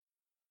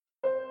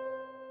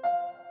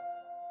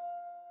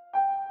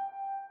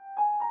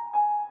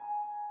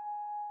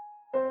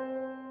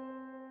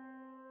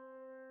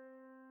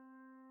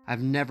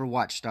I've never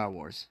watched Star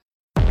Wars.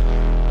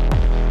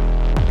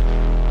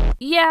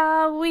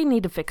 Yeah, we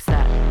need to fix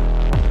that.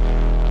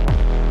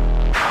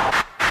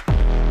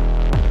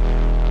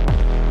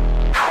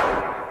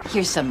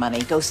 Here's some money.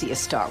 Go see a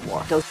Star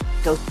Wars.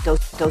 Go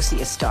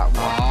see a Star Wars.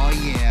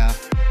 Oh, yeah.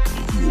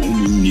 If you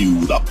only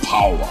knew the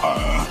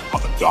power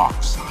of the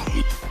dark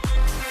side.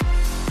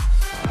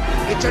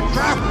 It's a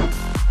trap!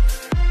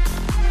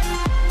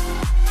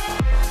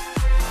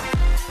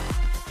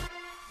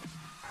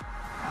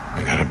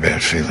 I got a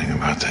bad feeling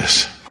about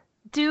this.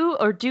 Do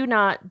or do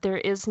not, there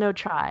is no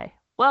try.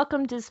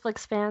 Welcome,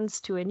 Disflix fans,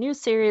 to a new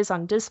series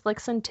on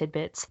Disflix and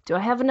Tidbits. Do I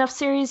have enough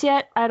series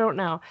yet? I don't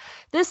know.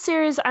 This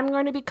series I'm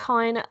going to be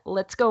calling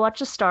Let's Go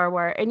Watch a Star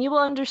Wars, and you will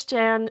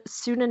understand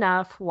soon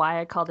enough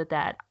why I called it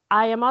that.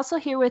 I am also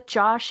here with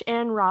Josh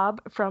and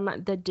Rob from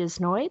the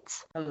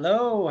Disnoids.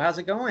 Hello, how's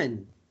it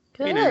going?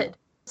 Good.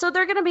 So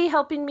they're going to be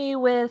helping me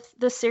with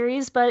the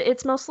series, but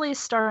it's mostly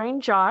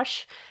starring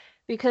Josh,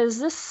 because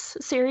this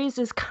series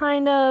is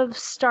kind of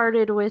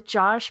started with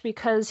Josh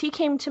because he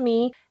came to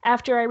me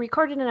after I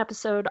recorded an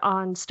episode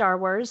on Star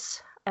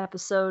Wars,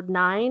 episode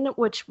 9,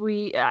 which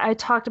I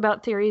talked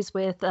about theories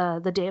with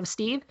the Day of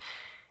Steve,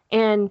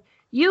 and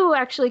you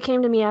actually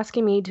came to me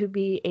asking me to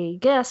be a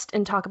guest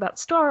and talk about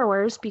Star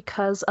Wars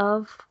because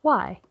of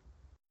why?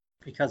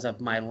 Because of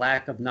my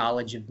lack of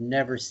knowledge of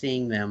never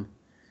seeing them.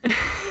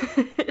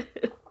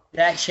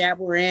 That chat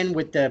we're in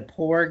with the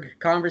Porg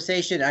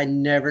conversation, I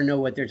never know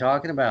what they're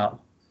talking about.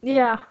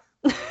 Yeah.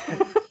 No,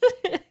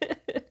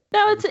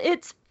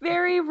 it's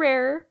very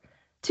rare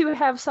to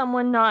have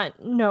someone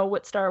not know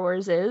what Star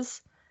Wars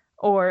is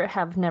or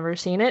have never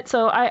seen it.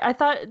 So I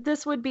thought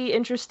this would be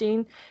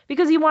interesting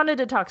because you wanted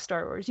to talk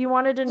Star Wars. You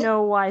wanted to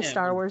know why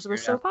Star Wars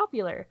was so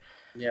popular.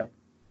 Yeah.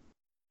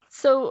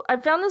 So I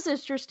found this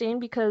interesting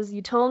because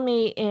you told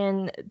me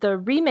in the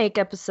remake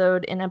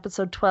episode, in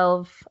episode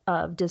 12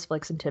 of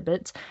Disflix and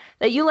Tidbits,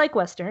 that you like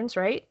Westerns,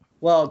 right?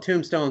 Well,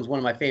 Tombstone's one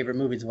of my favorite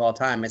movies of all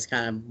time. It's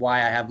kind of why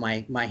I have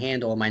my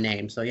handle and my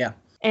name, so yeah.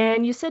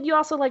 And you said you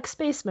also like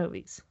space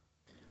movies.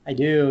 I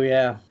do,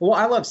 yeah. Well,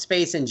 I love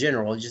space in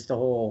general, just the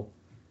whole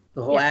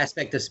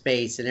aspect of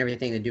space and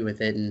everything to do with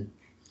it. And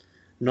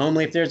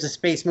normally if there's a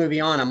space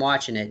movie on, I'm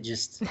watching it.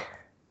 Just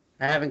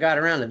I haven't got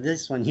around to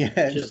this one yet.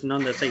 Just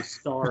none that say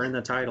star in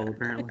the title,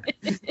 apparently.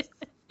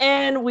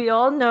 And we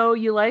all know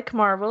you like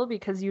Marvel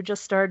because you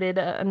just started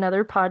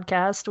another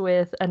podcast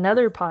with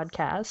another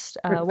podcast.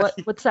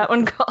 What's that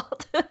one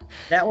called?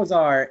 That was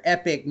our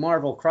epic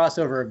Marvel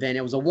crossover event.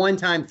 It was a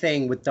one-time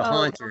thing with the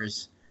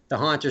Haunters, the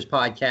Haunters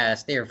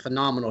podcast. They're a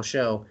phenomenal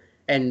show.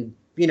 And,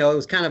 it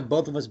was kind of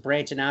both of us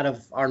branching out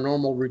of our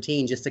normal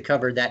routine just to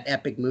cover that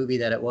epic movie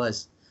that it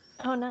was.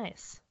 Oh,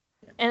 nice.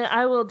 And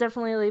I will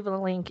definitely leave a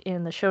link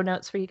in the show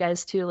notes for you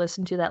guys to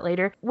listen to that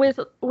later. With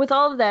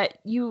all of that,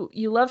 you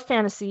love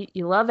fantasy,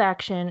 you love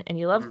action, and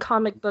you love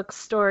comic book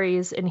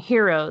stories and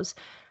heroes.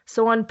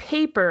 So on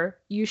paper,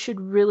 you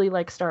should really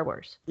like Star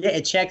Wars. Yeah,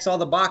 it checks all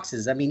the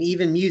boxes. I mean,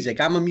 even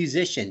music. I'm a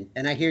musician,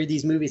 and I hear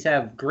these movies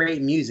have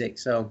great music.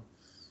 So,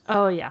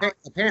 oh yeah,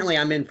 apparently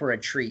I'm in for a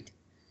treat.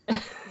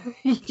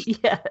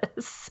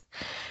 Yes.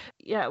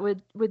 Yeah,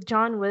 with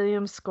John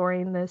Williams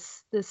scoring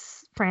this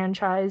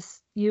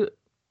franchise,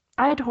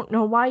 I don't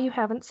know why you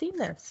haven't seen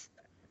this.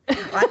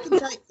 I can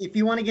tell you, if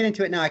you want to get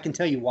into it now, I can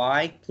tell you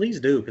why.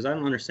 Please do, because I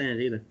don't understand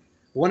it either.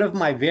 One of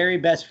my very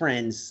best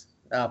friends,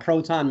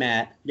 Proton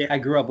Matt, I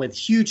grew up with,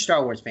 huge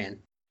Star Wars fan.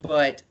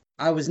 But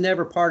I was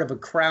never part of a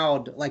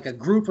crowd, like a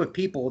group of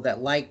people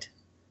that liked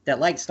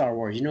Star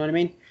Wars. You know what I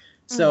mean?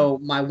 So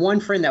my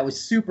one friend that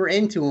was super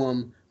into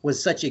him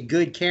was such a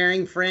good,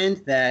 caring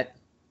friend that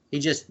he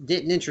just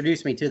didn't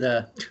introduce me to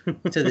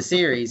the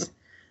series.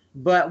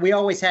 But we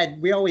always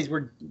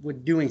were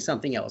doing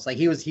something else. Like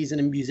he's a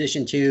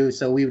musician too,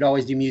 so we would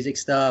always do music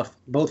stuff.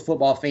 Both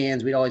football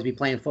fans, we'd always be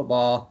playing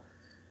football,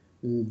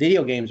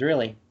 video games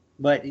really.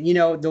 But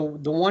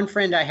the one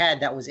friend I had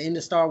that was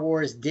into Star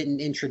Wars didn't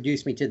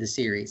introduce me to the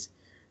series,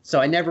 so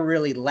I never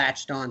really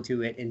latched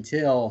onto it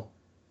until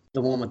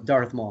the one with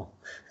Darth Maul.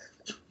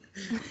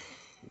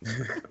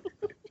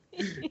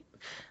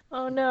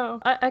 Oh no,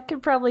 I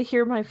could probably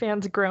hear my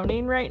fans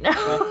groaning right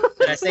now.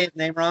 Did I say his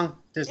name wrong?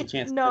 There's a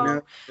chance.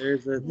 No.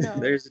 There's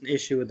an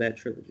issue with that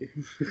trilogy.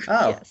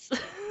 Oh. Yes.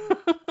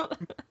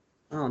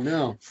 Oh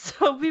no.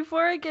 So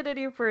before I get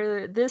any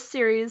further, this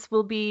series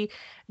will be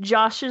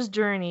Josh's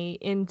journey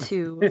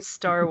into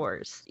Star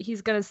Wars.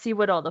 He's going to see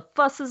what all the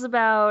fuss is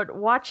about,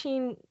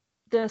 watching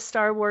the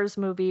Star Wars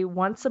movie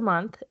once a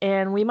month,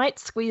 and we might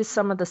squeeze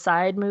some of the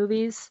side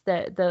movies,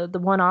 the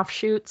one-off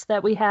shoots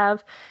that we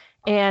have,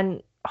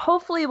 and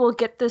hopefully we'll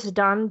get this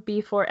done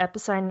before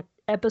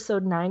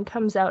episode 9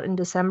 comes out in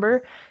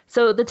December.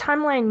 So the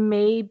timeline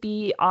may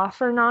be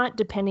off or not,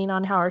 depending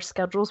on how our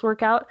schedules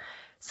work out.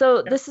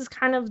 So this is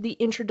kind of the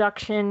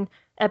introduction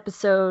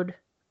episode,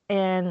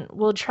 and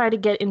we'll try to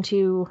get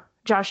into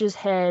Josh's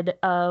head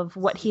of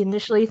what he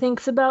initially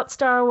thinks about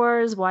Star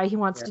Wars, why he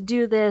wants to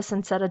do this,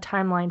 and set a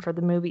timeline for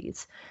the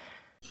movies.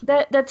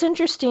 That's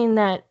interesting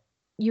that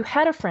you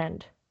had a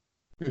friend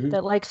Mhm.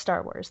 that like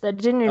Star Wars, that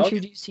didn't Okay.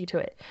 introduce you to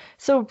it.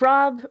 So,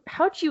 Rob,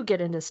 how'd you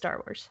get into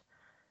Star Wars?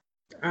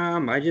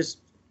 I just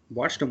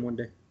watched them one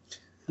day.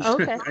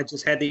 Okay. I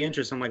just had the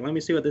interest. I'm like, let me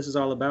see what this is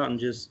all about, and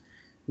just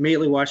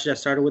immediately watched it. I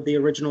started with the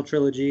original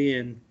trilogy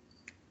and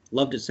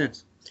loved it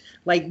since.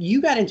 Like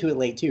you got into it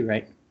late too,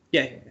 right?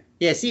 Yeah.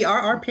 Yeah. See,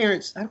 our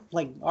parents,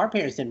 our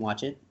parents didn't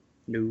watch it,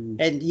 No.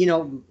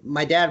 and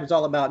my dad was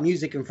all about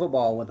music and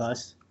football with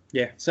us.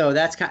 Yeah. So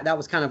that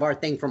was kind of our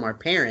thing from our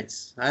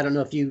parents. I don't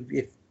know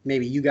if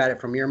maybe you got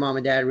it from your mom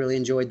and dad, really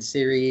enjoyed the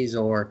series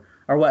or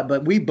what,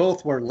 but we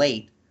both were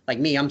late. Like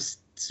me, I'm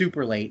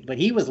super late, but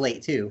he was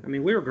late too. I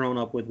mean, we were growing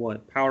up with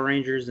what? Power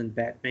Rangers and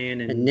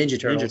Batman and And Ninja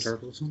Turtles. Ninja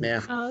Turtles.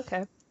 Yeah. Oh,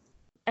 okay.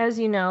 As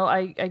you know,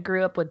 I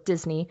grew up with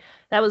Disney.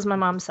 That was my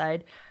mom's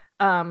side.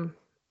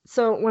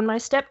 So when my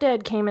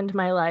stepdad came into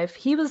my life,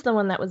 he was the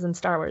one that was in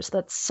Star Wars.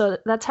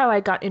 That's how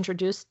I got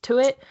introduced to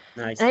it.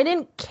 Nice. And I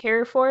didn't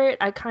care for it.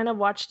 I kind of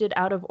watched it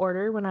out of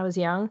order when I was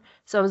young,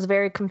 so I was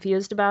very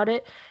confused about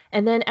it.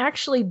 And then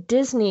actually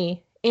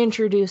Disney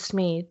introduced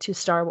me to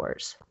Star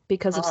Wars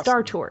because of Star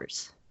Awesome.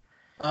 Tours.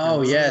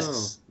 Oh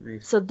yes.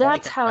 Nice. So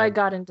that's that how I vibe.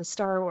 got into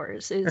Star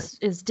Wars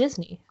is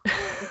Disney.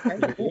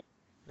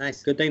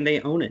 Nice. Good thing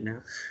they own it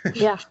now.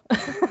 Yeah.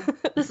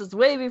 This is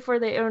way before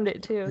they owned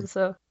it too.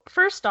 So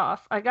first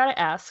off, I gotta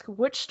ask,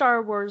 which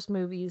Star Wars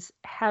movies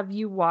have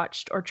you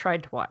watched or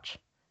tried to watch?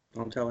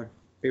 Don't tell her.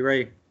 Be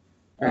ready.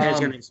 Her head's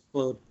Um, gonna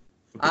explode.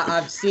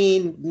 I've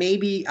seen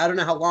maybe I don't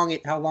know how long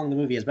the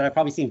movie is, but I've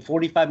probably seen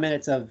 45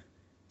 minutes of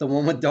the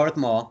one with Darth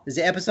Maul. Is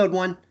it episode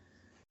 1?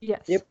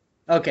 Yes. Yep.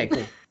 Okay,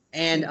 cool.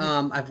 And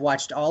I've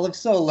watched all of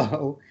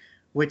Solo,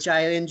 which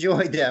I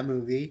enjoyed that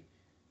movie,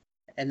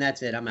 and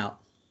that's it. I'm out.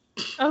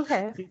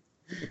 Okay.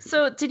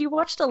 So did you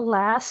watch the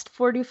last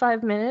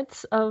 45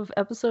 minutes of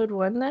episode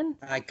 1 then?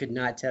 I could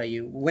not tell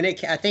you when I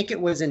think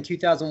it was in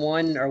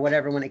 2001 or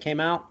whatever when it came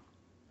out,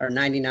 or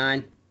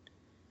 99.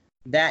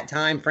 That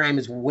time frame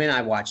is when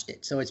I watched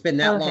it. So it's been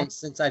that Okay. long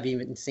since I've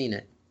even seen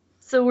it.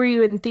 So were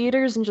you in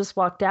theaters and just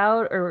walked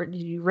out, or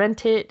did you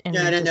rent it? And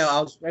No.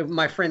 just... I was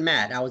my friend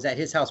Matt. I was at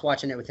his house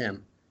watching it with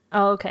him.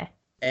 Oh, okay.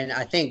 And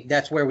I think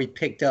that's where we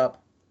picked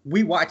up.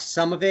 We watched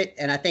some of it,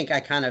 and I think I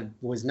kind of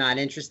was not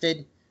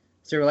interested.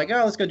 So we were like,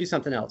 oh, let's go do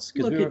something else.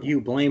 Look at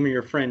you blaming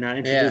your friend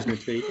not Yeah. introducing me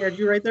to you. You had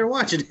you right there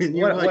watching it. And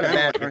you What, were what a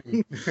like,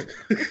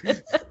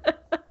 bad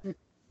friend.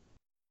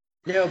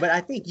 No, but I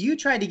think you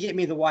tried to get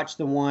me to watch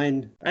the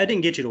one. I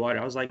didn't get you to watch it.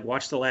 I was like,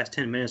 watch the last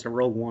 10 minutes of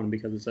Rogue One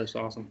because it's just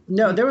awesome.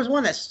 No, there was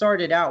one that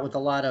started out with a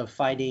lot of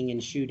fighting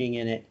and shooting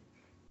in it.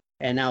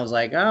 And I was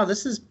like, oh,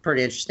 this is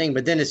pretty interesting.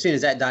 But then as soon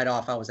as that died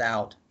off, I was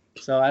out.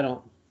 So I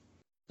don't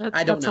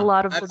That's know. a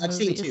lot of I've good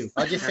seen movies. 2.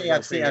 I'll just say I I've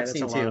was about seen to I've say,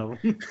 seen yeah,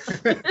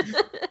 that's 2. a lot of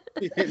them.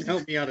 You didn't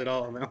help me out at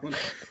all on that one.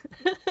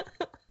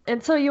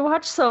 And so you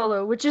watch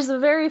Solo, which is a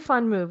very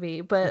fun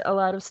movie, but a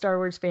lot of Star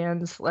Wars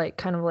fans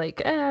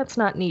it's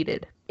not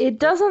needed. It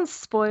doesn't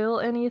spoil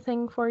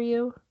anything for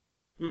you.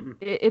 Mm-mm.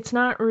 It's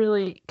not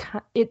really.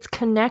 It's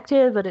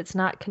connected, but it's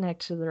not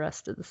connected to the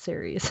rest of the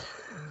series.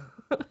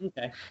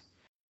 Okay.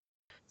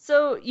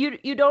 So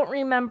you don't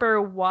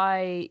remember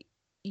why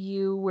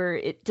you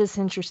were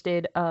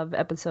disinterested of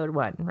episode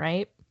 1,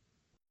 right?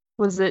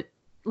 Was it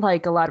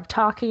like a lot of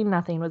talking,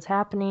 nothing was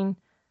happening?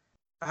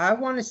 I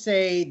want to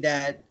say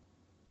that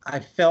I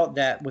felt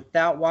that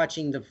without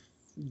watching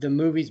the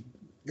movies,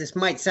 this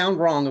might sound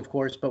wrong, of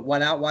course, but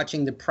without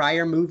watching the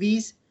prior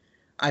movies,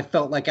 I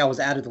felt like I was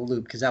out of the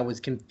loop because I was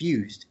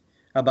confused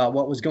about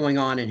what was going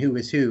on and who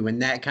was who,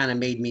 and that kind of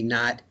made me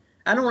not.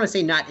 I don't want to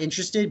say not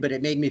interested, but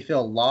it made me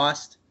feel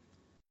lost.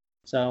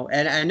 So,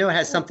 and I know it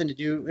has something to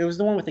do. It was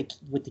the one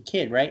with the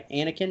kid, right?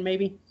 Anakin,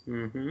 maybe.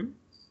 Mm-hmm.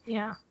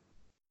 Yeah.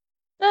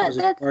 Was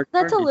it Jar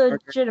That's a Jar?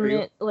 Did Jar Jar for you?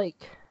 legitimate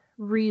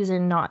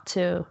reason not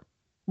to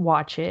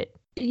watch it.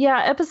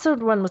 Yeah,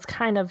 episode 1 was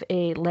kind of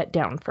a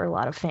letdown for a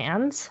lot of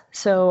fans.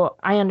 So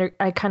I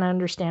kind of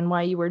understand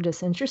why you were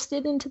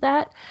disinterested into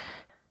that.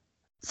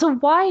 So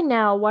why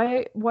now?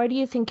 Why do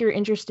you think you're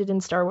interested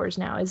in Star Wars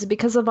now? Is it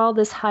because of all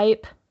this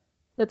hype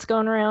that's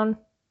going around?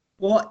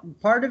 Well,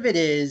 part of it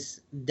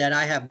is that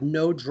I have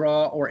no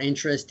draw or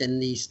interest in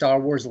the Star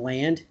Wars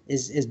land.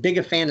 As big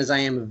a fan as I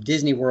am of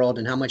Disney World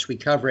and how much we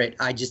cover it,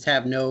 I just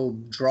have no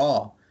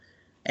draw.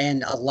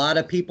 And a lot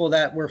of people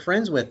that we're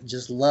friends with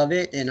just love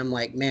it. And I'm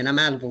like, man, I'm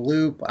out of the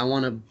loop. I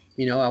want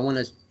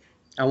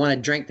to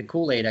drink the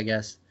Kool-Aid, I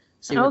guess.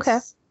 See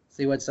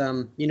what's,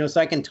 so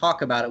I can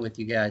talk about it with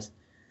you guys.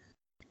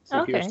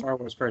 So if you're a Okay. Star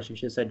Wars person, you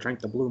should have said drink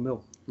the blue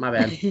milk. My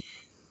bad.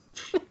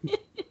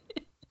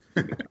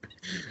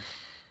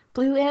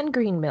 Blue and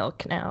green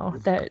milk now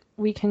that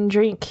we can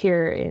drink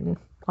here in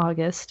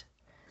August.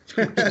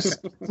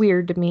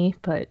 Weird to me,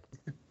 but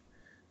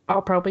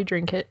I'll probably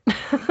drink it.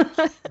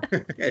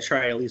 Yeah,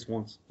 try it at least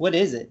once. What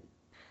is it?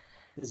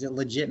 Is it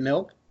legit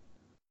milk?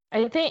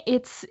 I think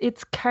it's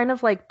kind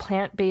of like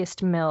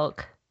plant-based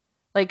milk.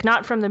 Like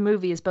not from the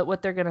movies, but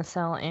what they're gonna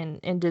sell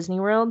in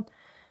Disney World.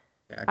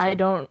 Gotcha. I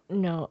don't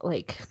know,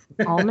 like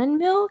almond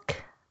milk?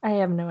 I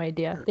have no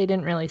idea. They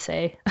didn't really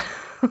say.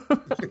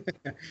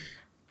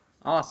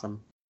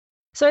 Awesome.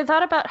 So I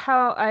thought about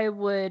how I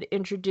would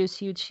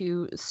introduce you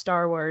to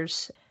Star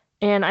Wars,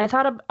 and I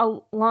thought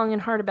long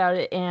and hard about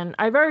it, and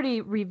I've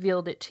already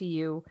revealed it to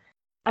you.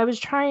 I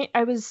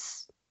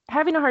was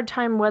having a hard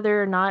time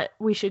whether or not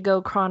we should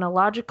go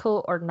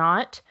chronological or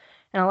not.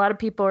 And a lot of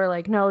people are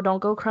like, no,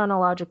 don't go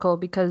chronological,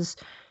 because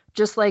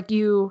just like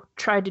you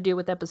tried to do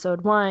with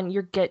episode 1,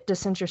 you get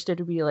disinterested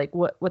to be like,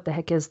 what the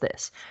heck is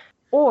this?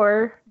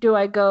 Or do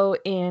I go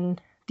in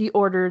the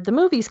order the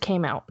movies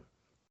came out,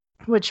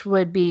 which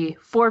would be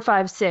 4,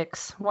 5,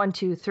 6, 1,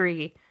 2,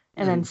 3,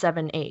 and then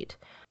 7, 8.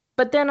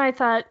 But then I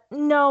thought,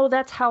 no,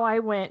 that's how I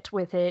went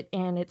with it,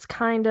 and it's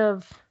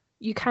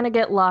you kind of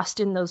get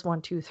lost in those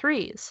 1, 2,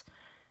 3s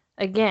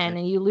again,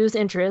 and you lose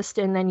interest,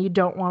 and then you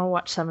don't want to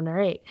watch 7 or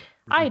 8.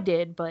 I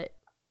did, but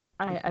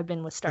I've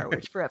been with Star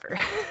Wars forever.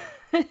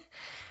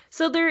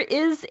 So there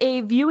is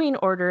a viewing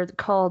order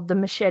called the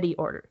Machete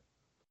Order.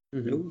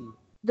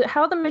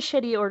 How the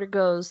Machete Order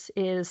goes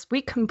is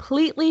we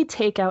completely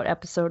take out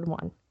episode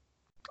 1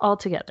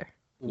 altogether.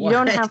 You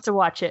don't have to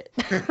watch it.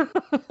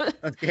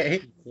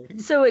 Okay.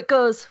 So it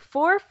goes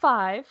 4,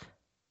 5,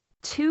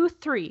 2,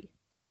 3,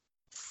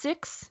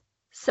 6,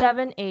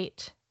 7,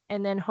 8,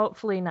 and then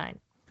hopefully 9.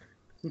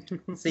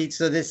 See,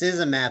 so this is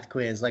a math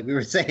quiz, like we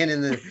were saying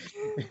in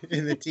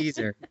the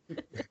teaser.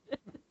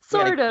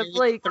 Sort of,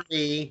 like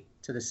 3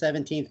 to the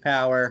 17th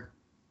power.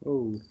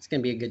 Oh, it's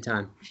gonna be a good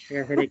time.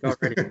 yeah, headache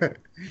already.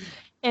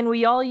 And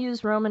we all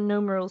use Roman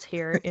numerals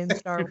here in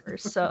Star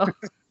Wars. So,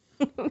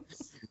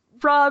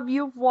 Rob,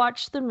 you've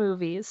watched the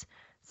movies,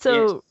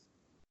 so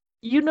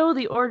you know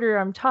the order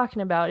I'm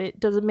talking about.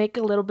 Does it make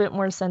a little bit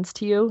more sense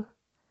to you?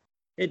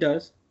 It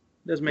does.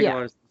 It does make a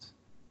lot of sense.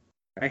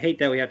 I hate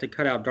that we have to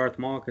cut out Darth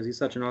Maul because he's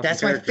such an awesome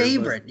character. That's my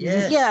favorite.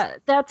 Yes. Yeah,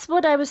 that's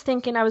what I was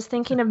thinking. I was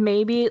thinking of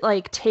maybe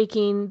like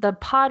taking the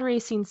pod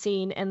racing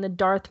scene and the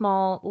Darth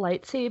Maul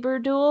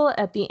lightsaber duel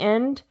at the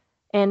end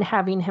and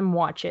having him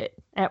watch it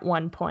at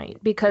one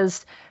point,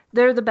 because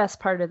they're the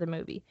best part of the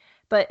movie.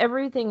 But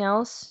everything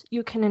else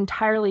you can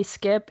entirely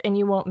skip and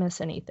you won't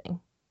miss anything.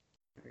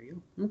 There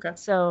you go. Okay.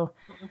 So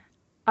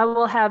I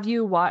will have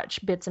you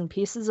watch bits and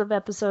pieces of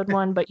episode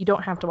 1, but you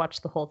don't have to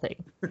watch the whole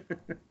thing.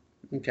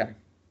 Okay.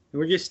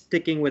 We're just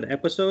sticking with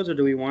episodes, or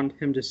do we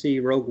want him to see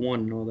Rogue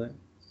One and all that?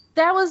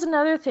 That was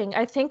another thing.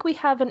 I think we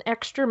have an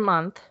extra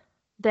month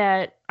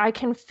that I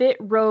can fit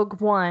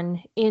Rogue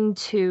One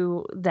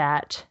into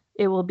that.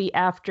 It will be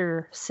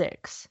after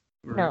 6.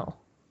 Right. No.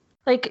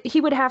 Like,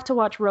 he would have to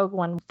watch Rogue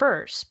One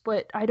first,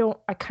 but I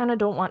kind of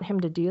don't want him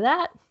to do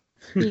that,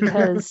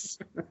 because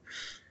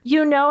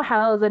you know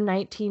how the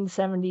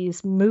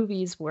 1970s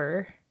movies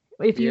were.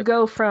 If you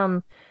go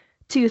from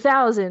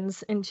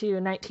 2000s into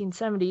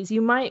 1970s,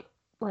 you might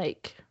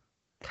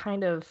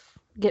kind of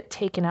get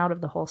taken out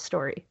of the whole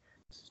story.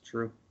 It's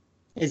true.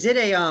 Is it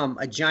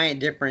a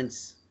giant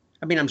difference?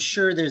 I mean, I'm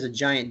sure there's a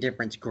giant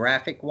difference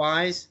graphic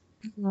wise.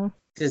 Mm-hmm.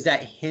 Does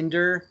that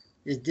hinder?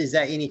 Is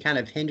that any kind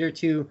of hinder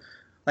to,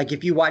 like,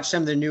 if you watch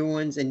some of the new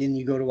ones and then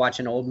you go to watch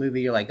an old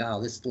movie, you're like, oh,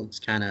 this looks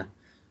kind of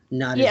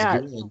not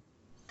as good.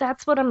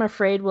 That's what I'm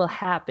afraid will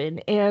happen.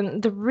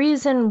 And the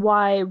reason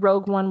why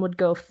Rogue One would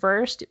go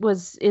first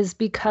is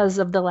because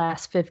of the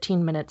last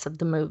 15 minutes of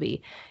the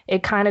movie.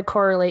 It kind of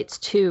correlates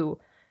to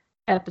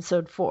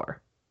episode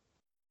 4.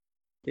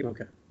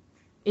 Okay.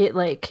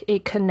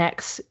 It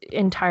connects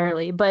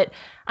entirely. But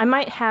I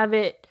might have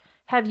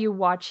you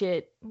watch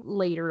it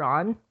later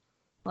on,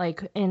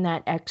 like in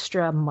that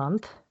extra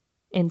month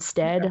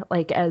instead,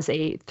 like as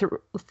a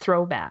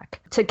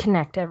throwback to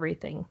connect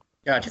everything.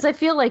 Gotcha. Because I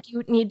feel like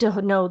you need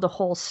to know the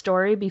whole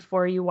story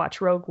before you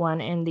watch Rogue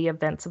One and the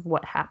events of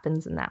what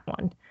happens in that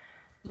one.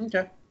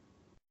 Okay.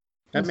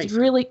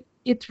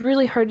 It's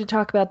really hard to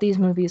talk about these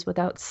movies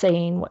without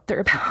saying what they're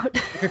about.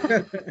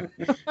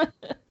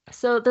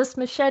 So this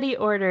Machete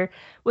Order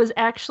was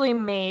actually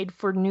made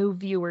for new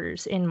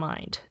viewers in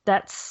mind.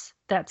 That's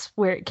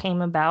where it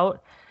came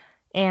about.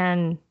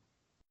 And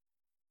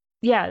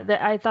yeah,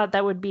 I thought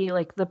that would be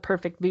like the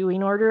perfect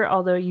viewing order,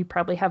 although you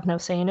probably have no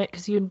say in it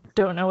because you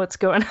don't know what's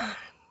going on.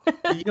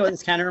 You know what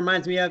this kind of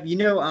reminds me of? You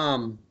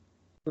know,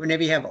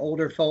 whenever you have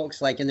older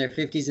folks like in their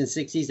 50s and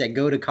 60s that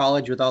go to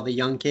college with all the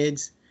young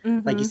kids,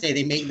 like you say,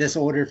 they make this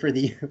order for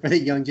the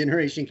young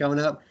generation coming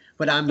up.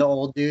 But I'm the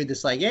old dude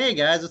that's like, hey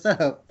guys, what's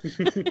up?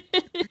 Well,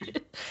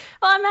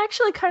 I'm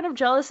actually kind of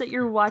jealous that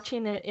you're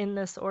watching it in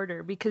this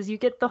order because you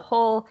get the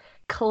whole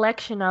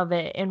collection of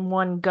it in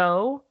one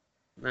go.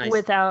 Nice.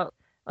 Without,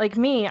 like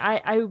me,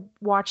 I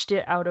watched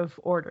it out of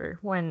order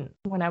when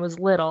I was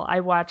little. I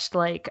watched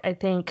I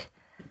think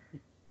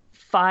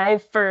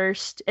 5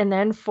 first, and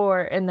then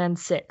 4, and then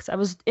 6. I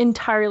was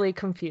entirely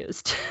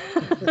confused.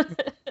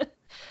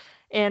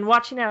 And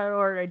watching it out of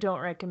order, I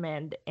don't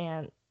recommend.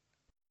 And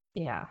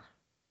yeah.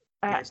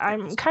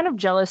 I'm kind of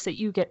jealous that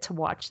you get to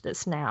watch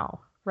this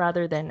now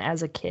rather than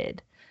as a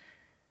kid.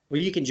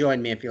 Well, you can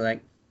join me if you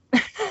like.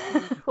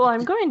 Well,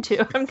 I'm going to.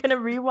 I'm going to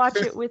rewatch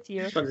it with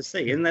you. I was about to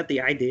say, isn't that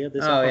the idea of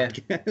this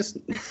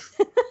podcast?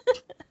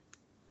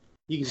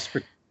 Yeah.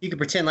 You can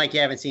pretend like you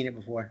haven't seen it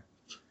before.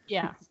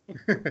 Yeah.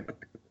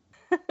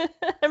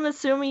 I'm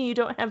assuming you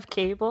don't have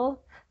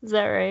cable. Is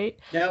that right?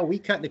 No, we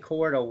cut the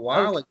cord a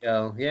while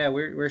ago. Yeah,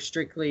 we're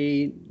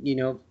strictly,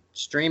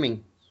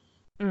 streaming.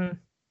 Mm.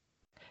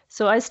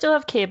 So I still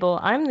have cable.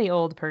 I'm the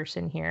old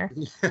person here.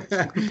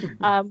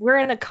 We're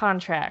in a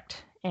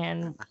contract,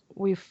 and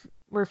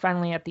we're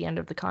finally at the end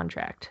of the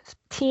contract.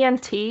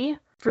 TNT,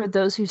 for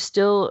those who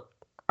still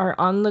are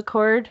on the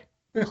cord,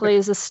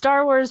 plays a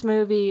Star Wars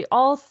movie,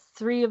 all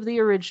 3 of the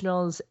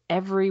originals,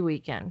 every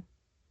weekend.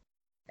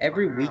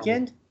 Every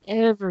weekend?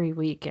 Every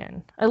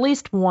weekend. At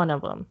least one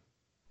of them.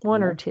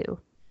 One or two.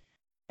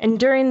 And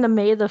during the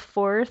May the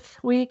 4th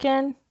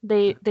weekend,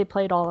 they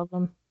played all of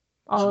them.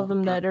 All of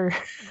them that are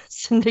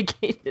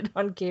syndicated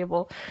on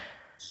cable.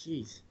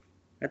 Jeez.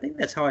 I think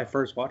that's how I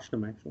first watched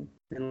them, actually.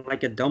 And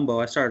like a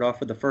Dumbo, I started off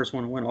with the first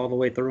one and went all the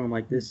way through. I'm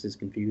like, this is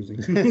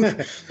confusing.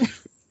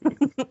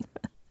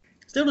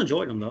 Still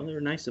enjoyed them, though. They were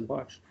nice to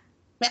watch.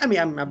 I mean,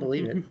 I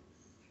believe it.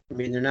 I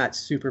mean, they're not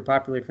super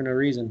popular for no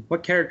reason.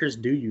 What characters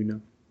do you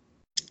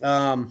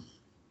know?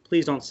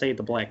 Please don't say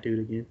the black dude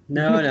again.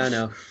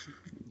 No.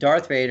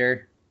 Darth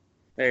Vader.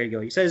 There you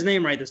go. You said his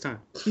name right this time.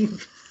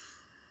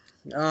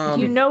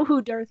 You know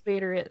who Darth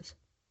Vader is.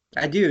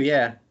 I do,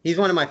 yeah. He's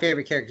one of my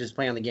favorite characters to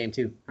play on the game,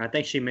 too. I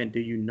think she meant,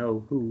 do you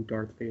know who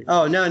Darth Vader is?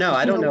 Oh, no.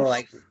 I don't know,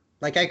 like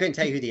I couldn't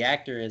tell you who the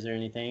actor is or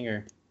anything,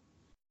 or...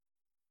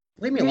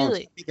 Leave me alone,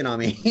 Really? stop picking on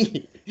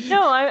me.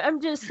 No,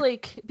 I'm just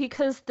like,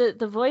 because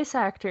the voice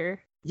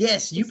actor...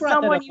 Yes, you It's brought that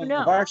someone up you on know.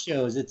 one of our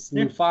shows. It's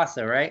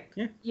Mufasa, right?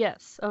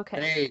 Yes,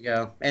 okay. There you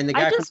go. And the I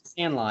guy from just-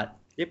 Sandlot.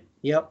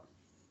 Yep.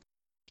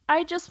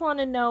 I just want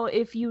to know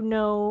if you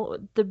know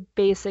the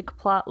basic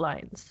plot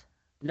lines.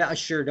 No, I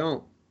sure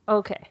don't.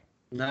 Okay.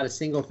 Not a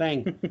single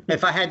thing.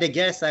 If I had to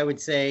guess, I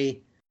would say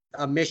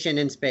a mission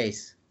in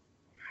space.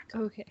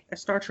 Okay.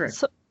 That's Star Trek.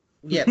 So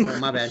Yeah, oh,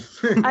 my bad.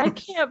 I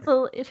can't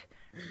believe...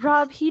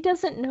 Rob, he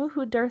doesn't know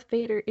who Darth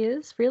Vader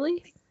is?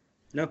 Really?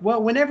 No.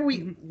 Well, whenever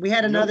we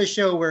had another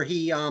show where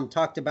he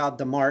talked about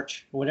the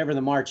march, whatever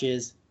the march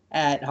is,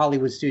 at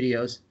Hollywood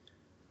Studios,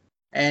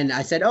 and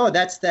I said, "Oh,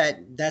 that's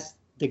the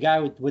guy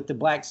with the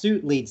black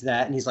suit leads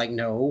that," and he's like,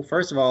 "No,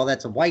 first of all,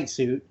 that's a white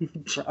suit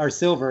or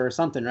silver or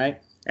something,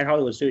 right?" At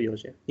Hollywood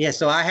Studios, yeah. Yeah,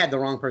 so I had the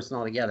wrong person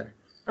altogether.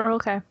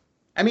 Okay.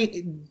 I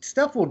mean,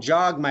 stuff will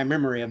jog my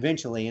memory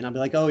eventually, and I'll be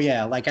like, "Oh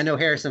yeah, like I know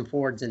Harrison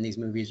Ford's in these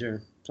movies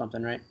or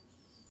something, right?"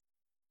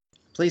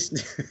 Please.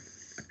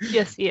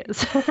 Yes, he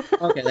is.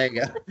 Okay, there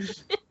you go.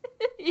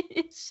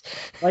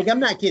 Like, I'm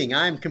not kidding.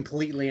 I'm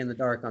completely in the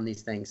dark on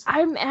these things.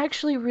 I'm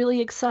actually really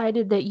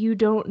excited that you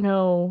don't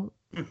know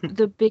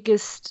the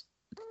biggest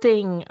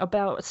thing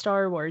about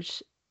Star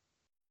Wars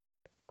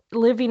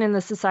living in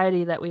the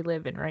society that we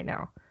live in right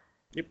now.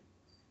 Yep.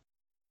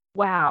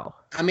 Wow.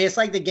 I mean, it's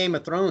like the Game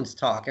of Thrones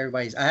talk.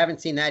 I haven't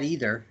seen that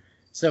either.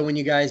 So when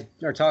you guys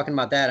are talking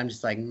about that, I'm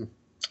just like,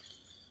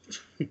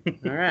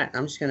 all right,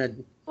 I'm just going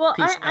to... Well,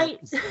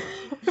 Peace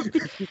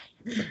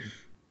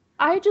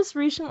I just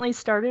recently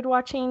started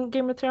watching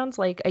Game of Thrones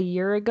like a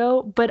year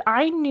ago, but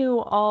I knew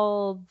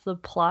all the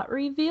plot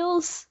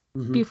reveals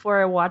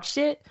before I watched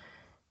it,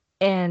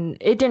 and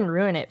it didn't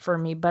ruin it for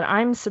me, but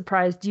I'm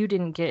surprised you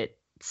didn't get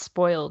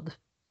spoiled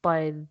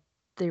by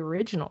the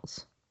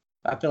originals.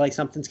 I feel like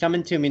something's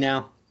coming to me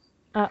now.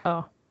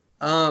 Uh-oh.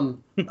 I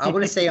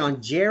want to say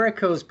on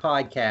Jericho's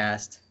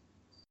podcast,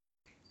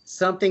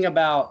 something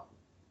about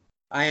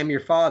I am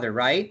your father,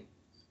 right?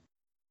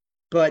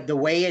 But the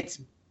way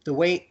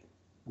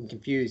I'm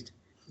confused.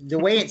 The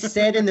way it's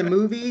said in the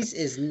movies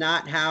is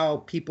not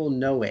how people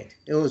know it.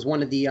 It was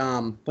one of the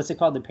what's it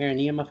called? The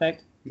perineum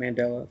effect?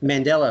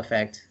 Mandela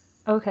effect.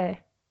 Okay.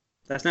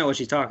 That's not what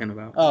she's talking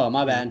about. Oh,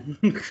 my bad.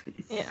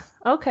 Yeah.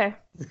 Okay.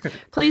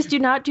 Please do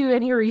not do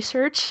any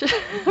research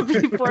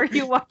before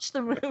you watch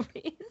the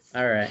movies.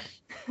 All right.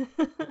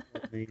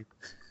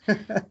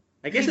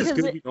 I guess it's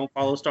Because good you don't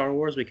follow Star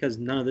Wars because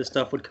none of this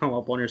stuff would come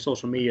up on your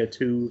social media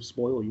to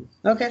spoil you.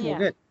 Okay, Yeah. well,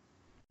 good.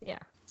 Yeah.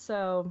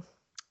 So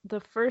the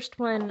first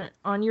one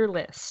on your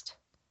list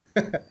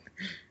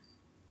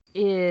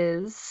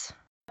is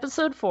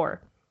episode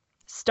 4,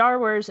 Star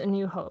Wars A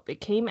New Hope. It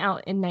came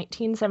out in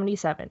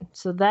 1977.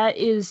 So that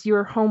is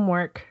your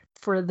homework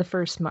for the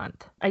first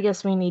month. I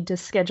guess we need to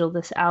schedule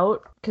this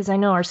out because I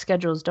know our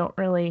schedules don't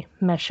really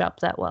mesh up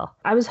that well.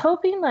 I was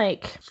hoping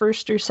like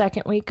first or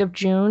second week of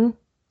June,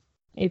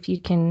 if you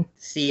can.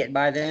 See it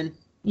by then?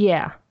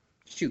 Yeah.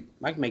 Shoot,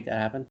 I can make that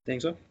happen.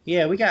 Think so?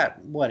 Yeah, we got,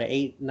 an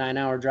 8-9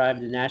 hour drive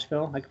to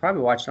Nashville. I could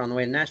probably watch it on the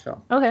way to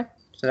Nashville. Okay.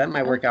 So that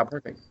might work out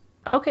perfect.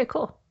 Okay,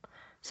 cool.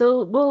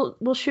 So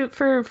we'll shoot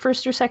for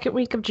first or second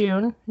week of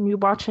June. And you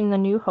watching The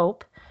New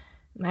Hope.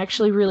 I'm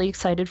actually really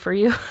excited for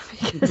you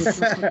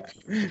because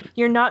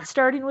you're not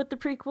starting with the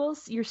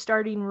prequels. You're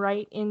starting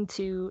right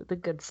into the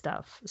good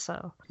stuff.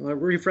 So Well,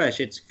 refresh.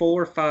 It's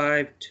 4,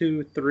 5,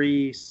 2,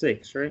 3,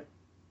 6, right?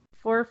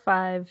 4,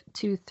 5,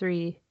 2,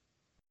 3,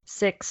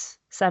 6,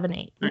 7,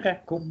 8. Okay,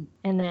 cool.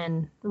 And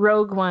then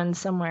Rogue One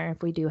somewhere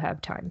if we do have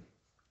time.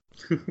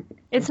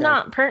 It's Okay.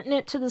 not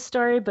pertinent to the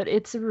story, but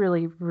it's a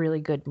really,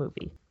 really good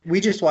movie. We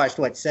just watched,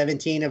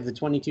 17 of the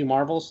 22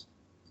 Marvels?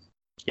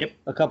 Yep.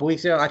 a couple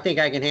weeks ago. I think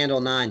I can handle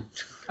 9.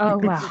 Oh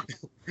wow.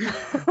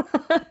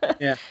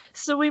 Yeah.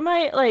 So we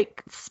might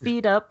like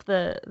speed up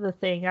the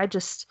thing. I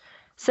just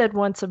said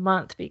once a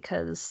month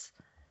because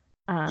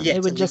Yeah,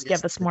 it would to just lead us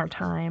give us to- more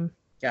time.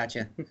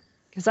 Gotcha.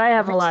 Because I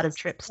have a lot of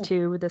trips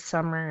too this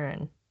summer,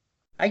 and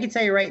I can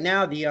tell you right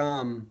now,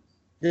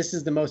 this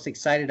is the most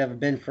excited I've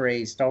been for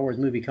a Star Wars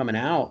movie coming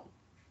out.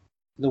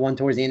 The one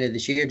towards the end of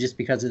this year, just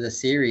because of the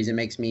series, it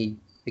makes me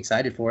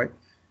excited for it.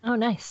 oh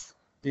nice.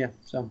 Yeah.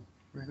 So,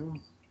 Right on.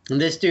 and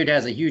this dude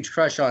has a huge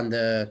crush on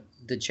the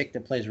chick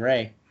that plays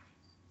Rey.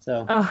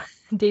 So, Oh,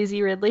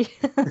 Daisy Ridley.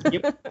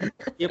 Yep.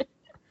 You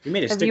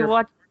made a Have sticker you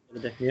watched for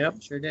the day.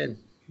 yep, sure did.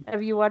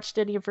 Have you watched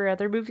any of her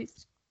other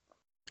movies?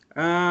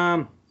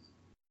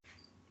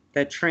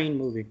 That train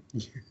movie.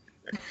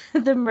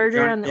 The Murder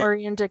John- on the yeah.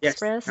 Orient Yes,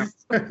 Express.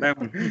 that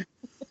one.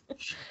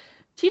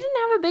 She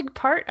didn't have a big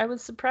part. I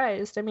was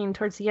surprised. I mean,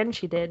 towards the end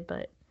she did,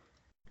 but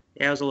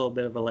Yeah, it was a little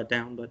bit of a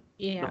letdown, but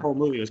the yeah, whole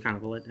movie was kind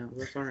of a letdown.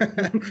 That's all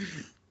right.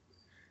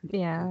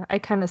 yeah. I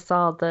kind of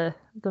saw the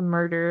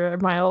murder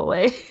a mile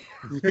away.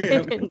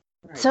 Alright,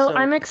 So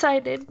I'm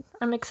excited.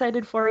 I'm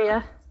excited for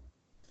you.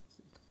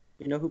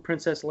 You know who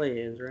Princess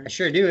Leia is, I right?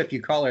 sure do. If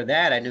you call her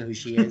that, I know who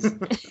she is.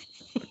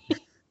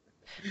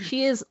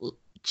 She is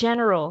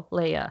General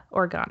Leia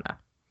Organa.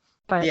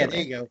 By Yeah, the there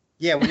way. you go.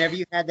 Yeah, whenever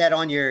you had that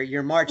on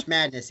your March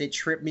Madness, it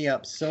tripped me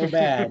up so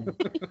bad.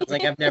 It's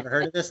like, I've never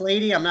heard of this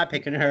lady. I'm not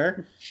picking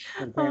her.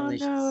 But apparently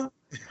Oh,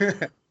 she's-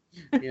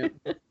 yeah.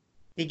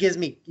 He gives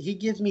me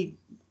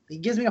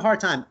a hard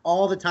time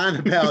all the time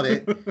about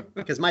it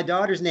because my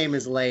daughter's name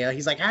is Leia.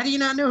 He's like, how do you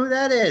not know who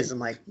that is? I'm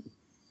like,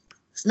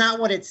 it's not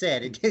what it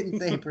said. It didn't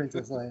say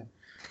Princess Leia.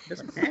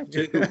 Doesn't have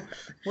to.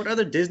 What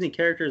other Disney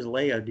characters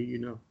Leia do you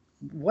know?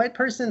 What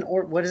person,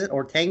 or what is it,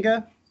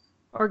 Ortega?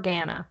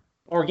 Organa.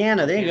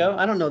 Organa, there you go.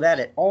 I don't know that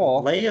at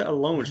all. Leia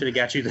alone should have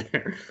got you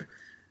there.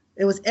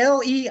 It was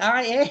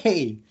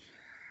Leia.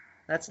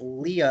 That's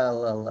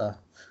Leia.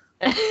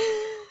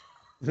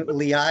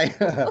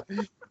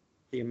 Leia.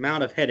 The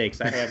amount of headaches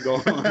I have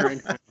going on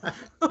right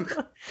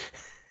now.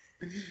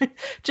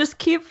 Just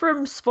keep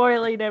from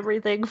spoiling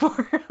everything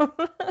for him.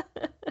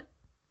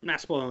 Not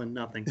spoiling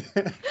nothing.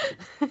 I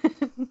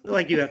feel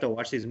like you have to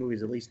watch these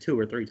movies at least 2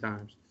 or 3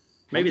 times.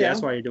 Maybe Okay.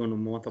 that's why you're doing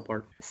them a month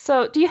apart.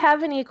 So, do you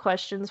have any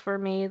questions for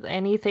me?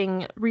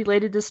 Anything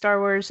related to Star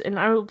Wars? And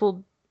I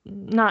will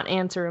not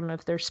answer them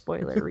if they're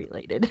spoiler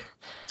related.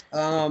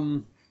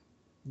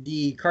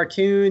 The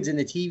cartoons and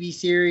the TV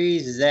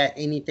series, is that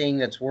anything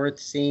that's worth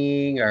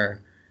seeing,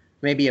 or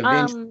maybe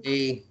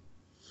eventually?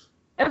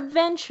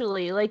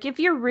 Eventually, like if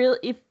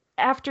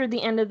after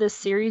the end of this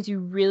series you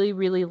really,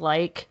 really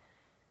like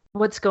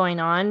what's going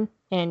on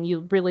and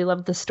you really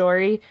love the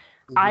story,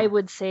 I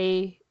would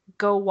say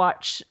go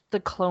watch the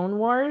Clone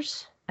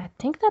Wars. I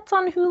think that's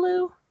on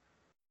Hulu.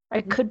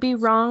 I could be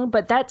wrong,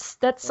 but that's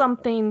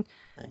something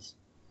Nice.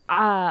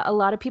 a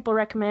lot of people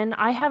recommend.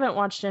 I haven't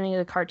watched any of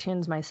the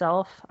cartoons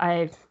myself.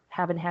 I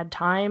haven't had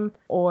time,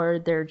 or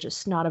they're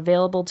just not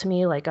available to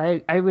me. Like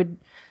I would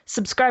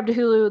subscribe to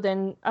Hulu,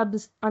 then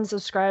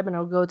unsubscribe, and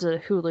I'll go to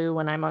Hulu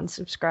when I'm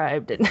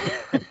unsubscribed.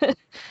 And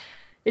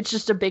it's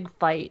just a big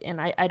fight, and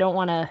I don't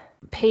want to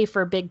pay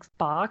for a big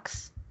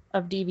box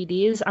of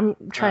DVDs. I'm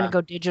trying to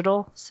go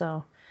digital,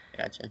 so.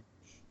 Gotcha.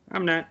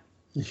 I'm not.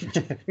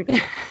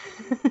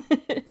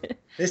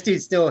 This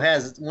dude still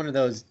has one of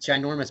those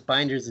ginormous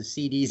binders of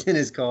CDs in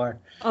his car.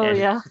 Oh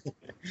yeah.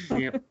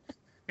 Yep.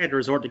 I had to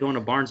resort to going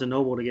to Barnes &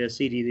 Noble to get a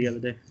CD the other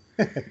day.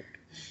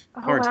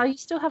 Oh Cards. wow, you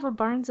still have a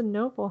Barnes and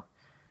Noble.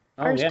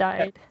 Oh, Ours yeah.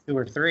 died. 2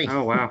 or 3.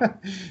 Oh, wow.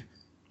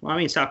 Well, I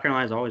mean, South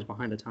Carolina's always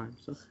behind the time.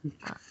 So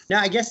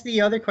Now, I guess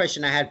the other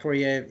question I had for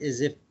you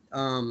is if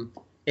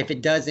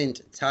it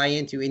doesn't tie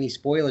into any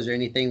spoilers or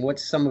anything,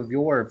 what's some of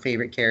your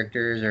favorite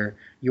characters or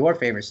your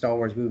favorite Star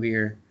Wars movie?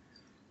 Or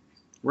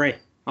Ray.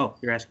 Oh,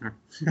 you're asking her.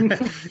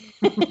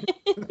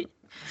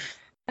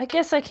 I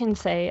guess I can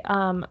say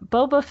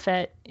Boba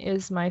Fett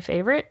is my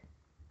favorite,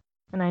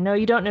 and I know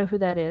you don't know who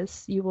that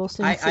is. You will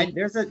soon see.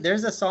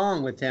 there's a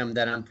song with him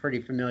that I'm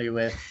pretty familiar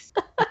with.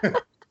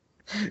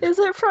 Is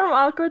it from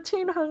Aqua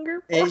Teen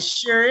Hunger? It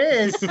sure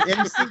is.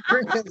 MC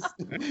Chris.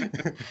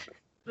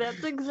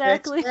 That's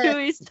exactly That's who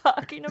he's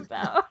talking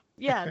about.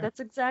 Yeah, that's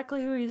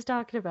exactly who he's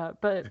talking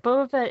about. But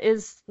Boba Fett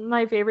is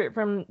my favorite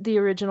from the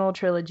original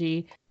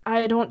trilogy.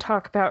 I don't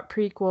talk about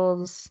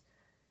prequels.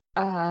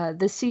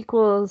 The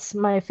sequels,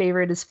 my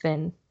favorite is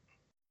Finn.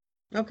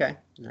 Okay,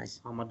 nice.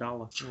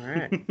 Amidala. All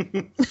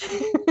right.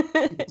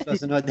 Supposed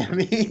to know what that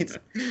means.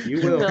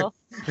 You will.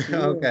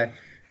 Okay.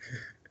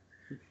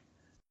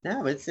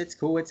 No, it's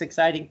cool. It's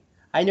exciting.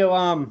 I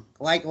know,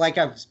 like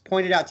I've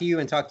pointed out to you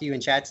and talked to you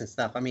in chats and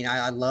stuff. I mean,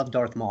 I love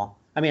Darth Maul.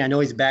 I mean, I know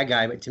he's a bad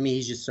guy, but to me,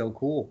 he's just so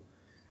cool.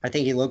 I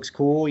think he looks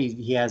cool.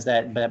 He has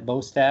that bow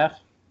staff,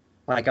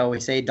 like I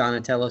always say,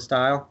 Donatello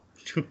style,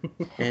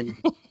 and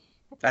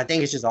I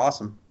think it's just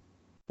awesome.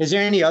 Is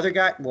there any other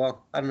guy?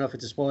 Well, I don't know if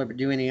it's a spoiler, but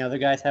do any other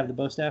guys have the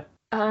bow staff?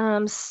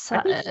 I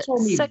think you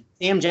told me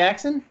Sam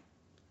Jackson.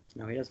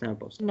 No, he doesn't have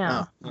both.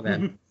 No. Oh, my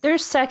bad.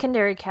 There's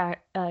secondary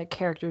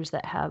characters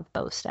that have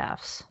bow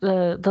staffs.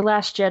 The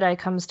Last Jedi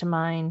comes to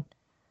mind,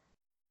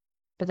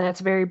 but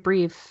that's very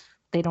brief.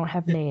 They don't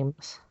have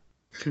names.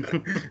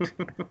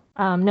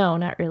 No,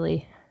 not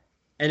really.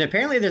 And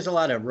apparently there's a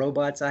lot of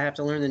robots I have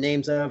to learn the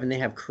names of, and they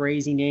have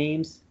crazy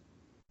names.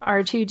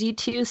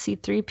 R2D2,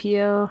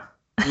 C3PO.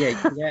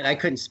 Yeah, I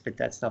couldn't spit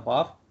that stuff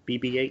off.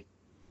 BB-8.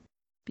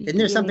 Isn't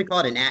there something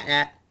called an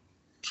AT-AT?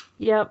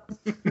 Yep.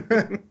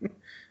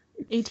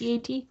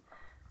 AT-AT.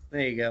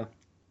 There you go.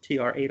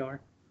 TR-8R.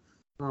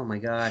 Oh my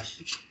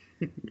gosh.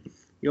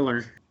 You'll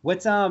learn.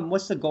 What's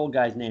the gold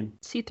guy's name?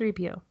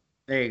 C3PO.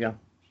 There you go.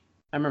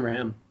 I remember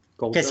him.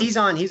 Gold. Because he's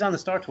on the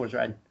Star Tours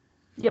ride.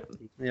 Yep.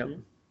 Yep.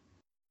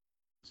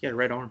 He's got a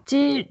red arm.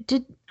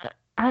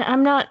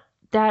 I'm not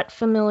that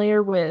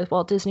familiar with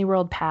Walt Disney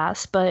World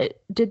Pass, but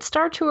did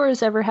Star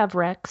Tours ever have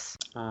Rex?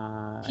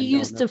 He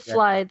used to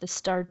fly the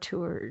Star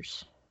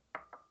Tours.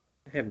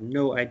 I have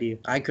no idea.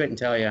 I couldn't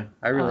tell you.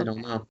 I really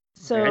don't know.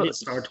 So I did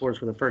Star Tours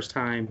for the first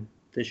time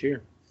this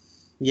year.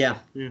 Yeah.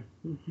 Yeah.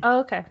 Oh,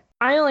 okay.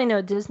 I only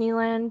know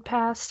Disneyland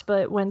Pass,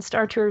 but when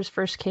Star Tours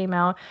first came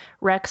out,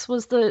 Rex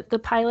was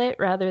the pilot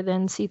rather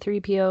than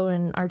C3PO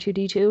and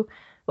R2D2.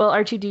 Well,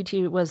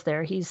 R2D2 was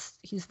there. He's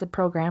the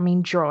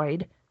programming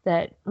droid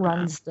that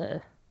runs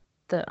the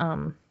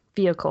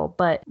vehicle,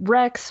 but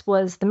Rex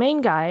was the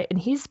main guy, and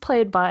he's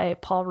played by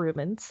Paul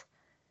Rubens,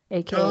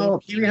 aka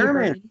Pee Wee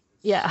Herman.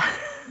 Yeah.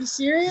 You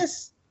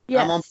serious?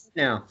 Yes. I'm on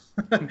now.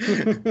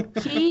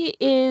 He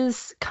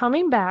is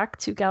coming back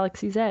to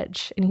Galaxy's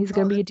Edge, and he's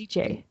going to be a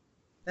DJ.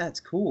 That's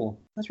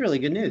cool. That's really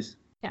good news.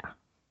 Yeah.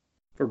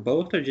 For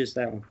both or just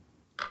that one?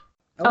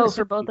 I would For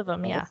assume both of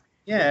them, yeah.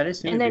 Yeah, it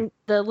is. And then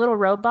the little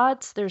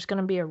robots, there's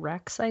going to be a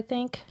Rex, I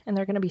think, and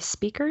they're going to be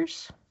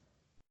speakers.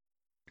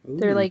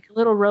 They're Ooh. like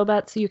little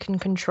robots you can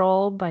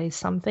control by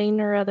something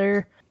or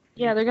other.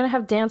 Yeah, they're going to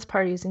have dance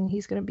parties, and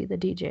he's going to be the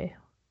DJ.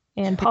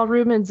 And Paul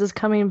Rubens is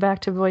coming back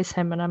to voice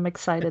him, and I'm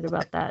excited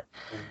about that.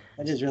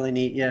 That is really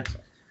neat. Yeah,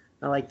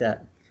 I like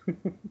that.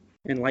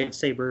 And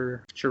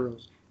lightsaber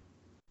churros.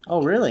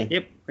 Oh, really?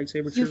 Yep,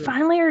 lightsaber You churros.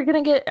 finally are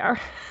going to get our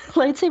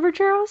lightsaber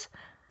churros?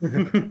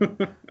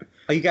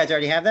 Oh, you guys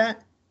already have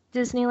that?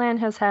 Disneyland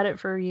has had it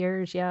for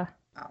years, yeah.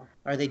 Oh.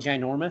 Are they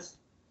ginormous?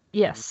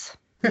 Yes.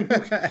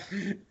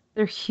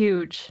 They're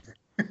huge.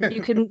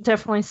 You could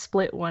definitely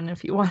split one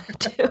if you wanted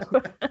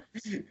to.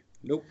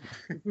 Nope.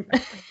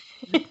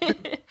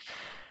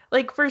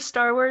 Like for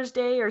Star Wars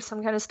Day or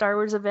some kind of Star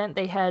Wars event,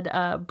 they had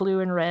blue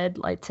and red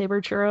lightsaber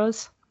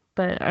churros.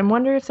 But I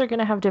wonder if they're going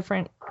to have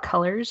different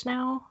colors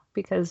now,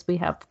 because we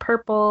have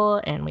purple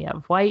and we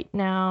have white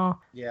now.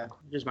 Yeah.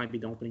 This might be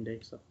the opening day,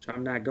 so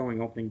I'm not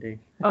going opening day.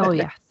 Oh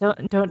yeah,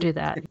 don't do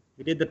that.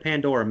 We did the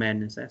Pandora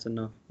madness. That's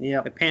enough.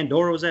 Yeah. If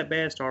Pandora was that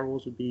bad, Star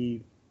Wars would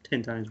be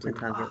 10 times 10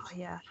 better. times Oh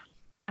yeah,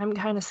 I'm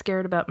kind of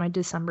scared about my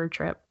December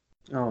trip.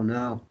 Oh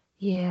no.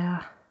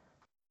 Yeah.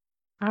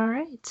 All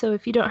right. So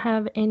if you don't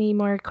have any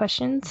more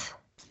questions,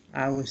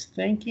 I was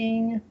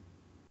thinking.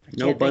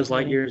 No, Buzz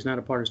Lightyear is not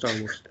a part of Star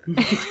Wars.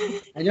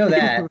 I know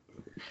that.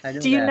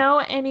 do you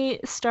know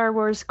any Star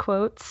Wars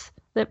quotes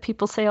that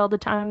people say all the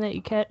time that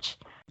you catch?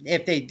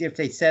 If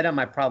they said them,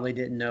 I probably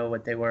didn't know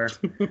what they were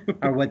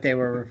or what they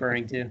were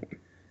referring to.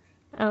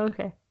 Oh,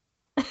 okay.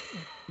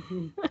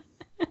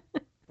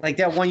 Like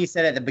that one you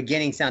said at the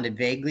beginning sounded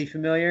vaguely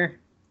familiar.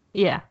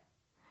 Yeah.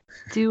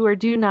 Do or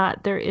do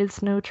not. There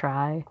is no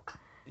try.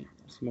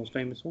 It's the most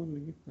famous one,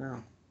 maybe.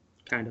 Oh.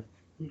 Kind of.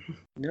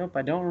 Nope,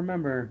 I don't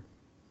remember.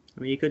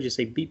 I mean, you could just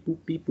say beep boop,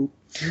 beep boop.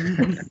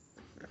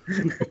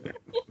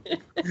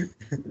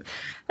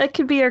 That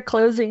could be our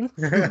closing.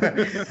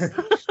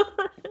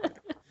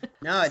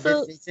 No,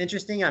 it's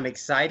interesting. I'm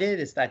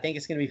excited. I think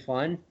it's going to be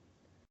fun.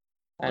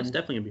 Oh, it's I'm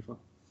definitely going to be fun.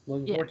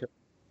 looking Yeah. forward to it.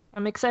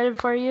 I'm excited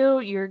for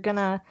you. You're going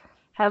to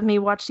have me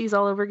watch these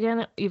all over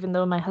again, even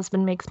though my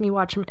husband makes me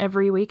watch them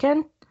every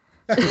weekend.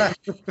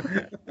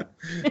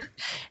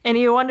 And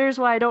he wonders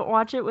why I don't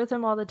watch it with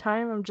him all the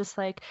time. I'm just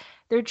like,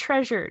 they're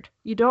treasured.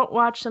 You don't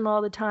watch them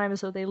all the time,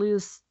 so they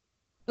lose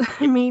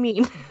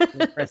meaning.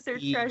 They're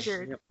prestige.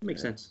 treasured. Yep,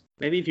 makes sense.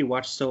 Maybe if you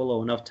watch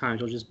Solo enough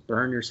times, you'll just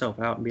burn yourself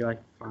out and be like,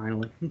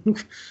 finally.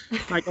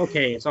 Like,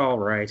 okay, it's all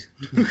right.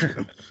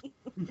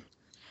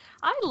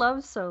 I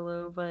love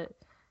Solo, but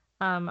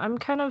I'm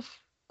kind of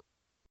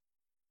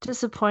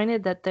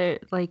disappointed that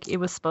it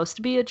was supposed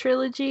to be a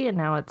trilogy and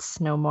now it's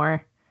no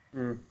more.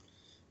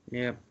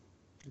 Yeah,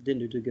 it didn't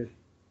do too good.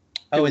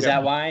 Oh, is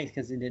that why?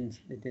 Because it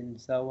didn't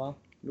sell well?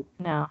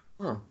 No.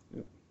 Huh.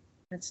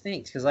 That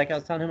stinks. Because like I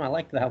was telling him, I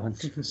liked that one.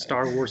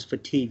 Star Wars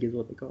fatigue is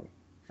what they call it.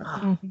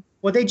 Mhm.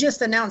 Well, they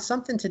just announced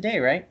something today,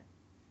 right?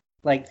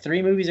 Like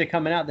 3 movies are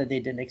coming out that they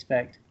didn't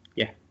expect.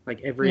 Yeah,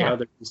 like every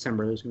other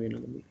December, there's going to be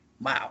another movie.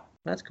 Wow,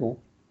 that's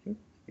cool. Hey,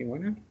 why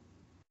not?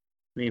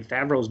 I mean, if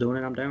Favreau's doing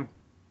it, I'm down.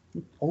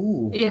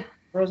 Oh, Yeah.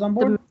 Rose on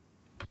board.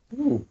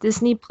 Ooh,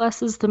 Disney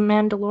Plus is The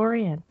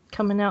Mandalorian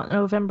coming out in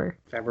November.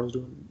 Favreau's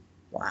doing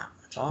wow,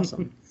 that's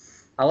awesome.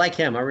 I like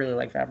him. I really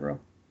like Favreau.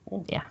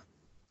 it.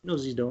 He knows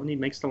what he's doing. He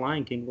makes The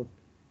Lion King look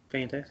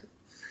fantastic.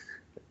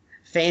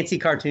 Fancy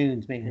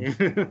cartoons, man.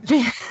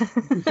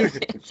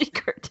 Fancy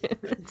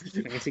cartoons.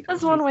 Fancy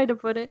That's one way to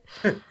put it.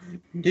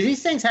 Do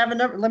these things have a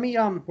number? Let me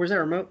where's that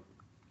remote?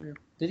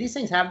 Do these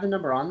things have the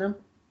number on them?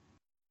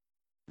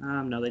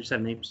 No, they just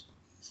have names.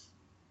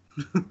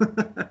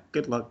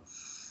 Good luck.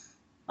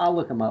 I'll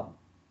look them up.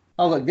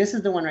 Oh, look, this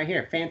is the one right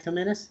here. Phantom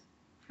Menace.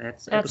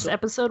 That's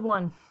episode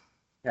 1. Okay.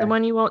 The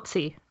one you won't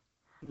see.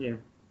 Yeah.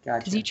 Gotcha.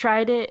 Because you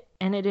tried it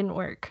and it didn't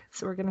work.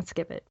 So we're going to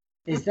skip it.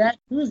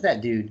 Who is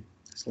that dude?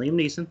 It's Liam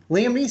Neeson.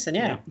 Liam Neeson,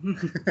 yeah.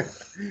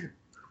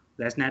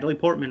 That's Natalie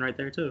Portman right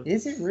there, too.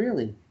 Is it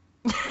really?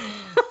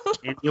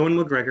 And Ewan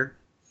McGregor.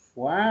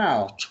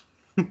 Wow.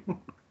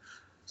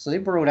 So they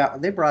brought out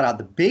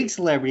the big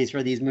celebrities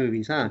for these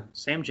movies, huh?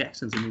 Sam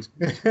Jackson's in these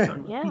movies.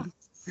 Yeah.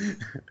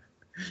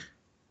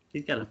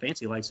 He's got a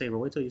fancy lightsaber.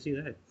 Wait till you see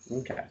that.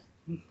 Okay.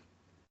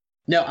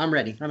 No, I'm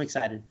ready. I'm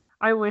excited.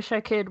 I wish I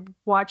could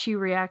watch you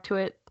react to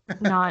it,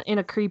 not in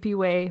a creepy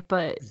way,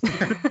 but...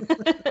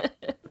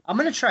 I'm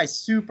going to try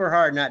super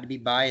hard not to be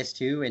biased,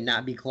 too, and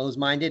not be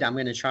closed-minded. I'm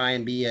going to try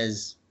and be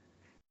as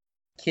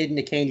kid in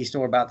the candy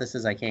store about this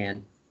as I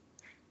can.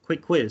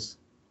 Quick quiz.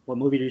 What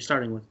movie are you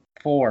starting with?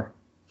 4.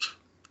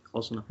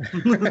 Close enough.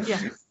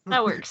 Yeah,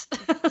 that works.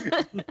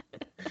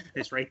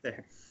 It's right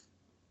there.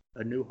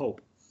 A New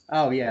Hope.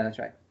 Oh, yeah, that's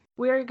right.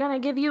 We're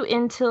going to give you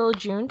until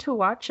June to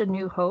watch A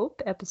New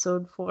Hope,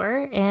 episode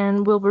 4,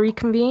 and we'll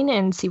reconvene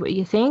and see what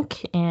you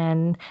think,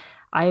 and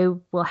I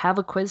will have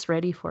a quiz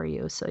ready for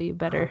you, so you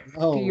better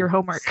do your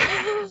homework.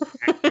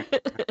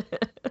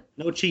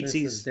 No cheatsies. This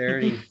is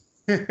dirty.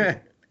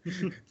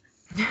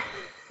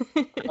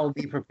 I'll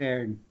be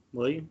prepared.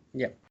 Will you?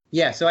 Yep.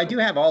 Yeah, so I do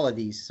have all of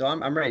these, so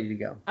I'm ready to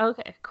go.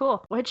 Okay,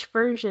 cool. Which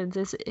versions?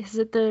 Is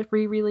it the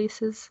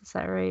re-releases? Is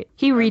that right?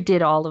 He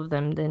redid all of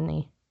them, didn't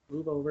he?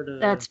 Move over to...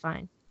 That's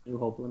fine. New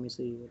Hope. Let me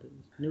see what it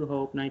is. New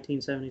Hope,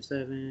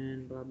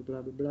 1977, blah, blah,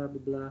 blah, blah,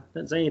 blah, blah.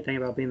 Doesn't say anything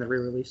about being the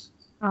re-release.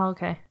 Oh,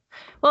 okay.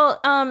 Well,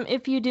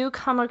 if you do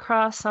come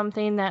across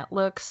something that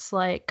looks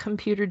like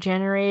computer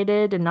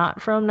generated and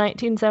not from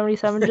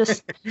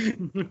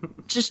 1977,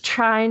 just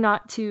try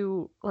not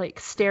to like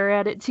stare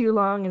at it too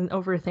long and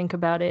overthink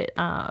about it.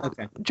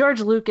 Okay.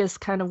 George Lucas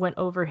kind of went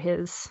over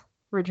his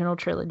original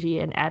trilogy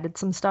and added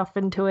some stuff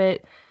into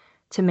it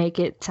to make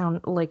it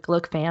sound like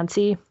look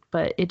fancy,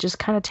 but it just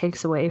kind of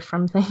takes away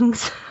from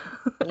things.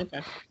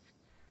 Okay.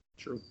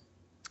 True.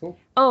 Cool.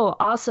 Oh,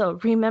 also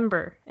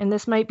remember, and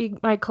this might be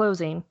my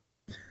closing.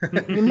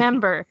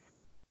 Remember,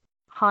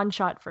 Han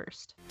shot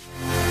first.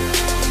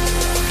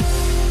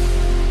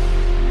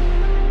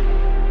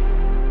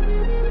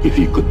 If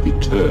he could be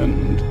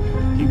turned,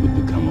 he would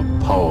become a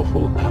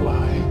powerful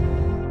ally.